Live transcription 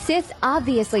Sis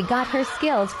obviously got her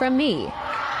skills from me.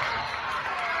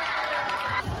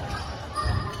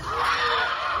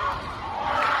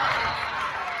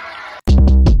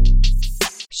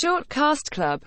 Short Cast Club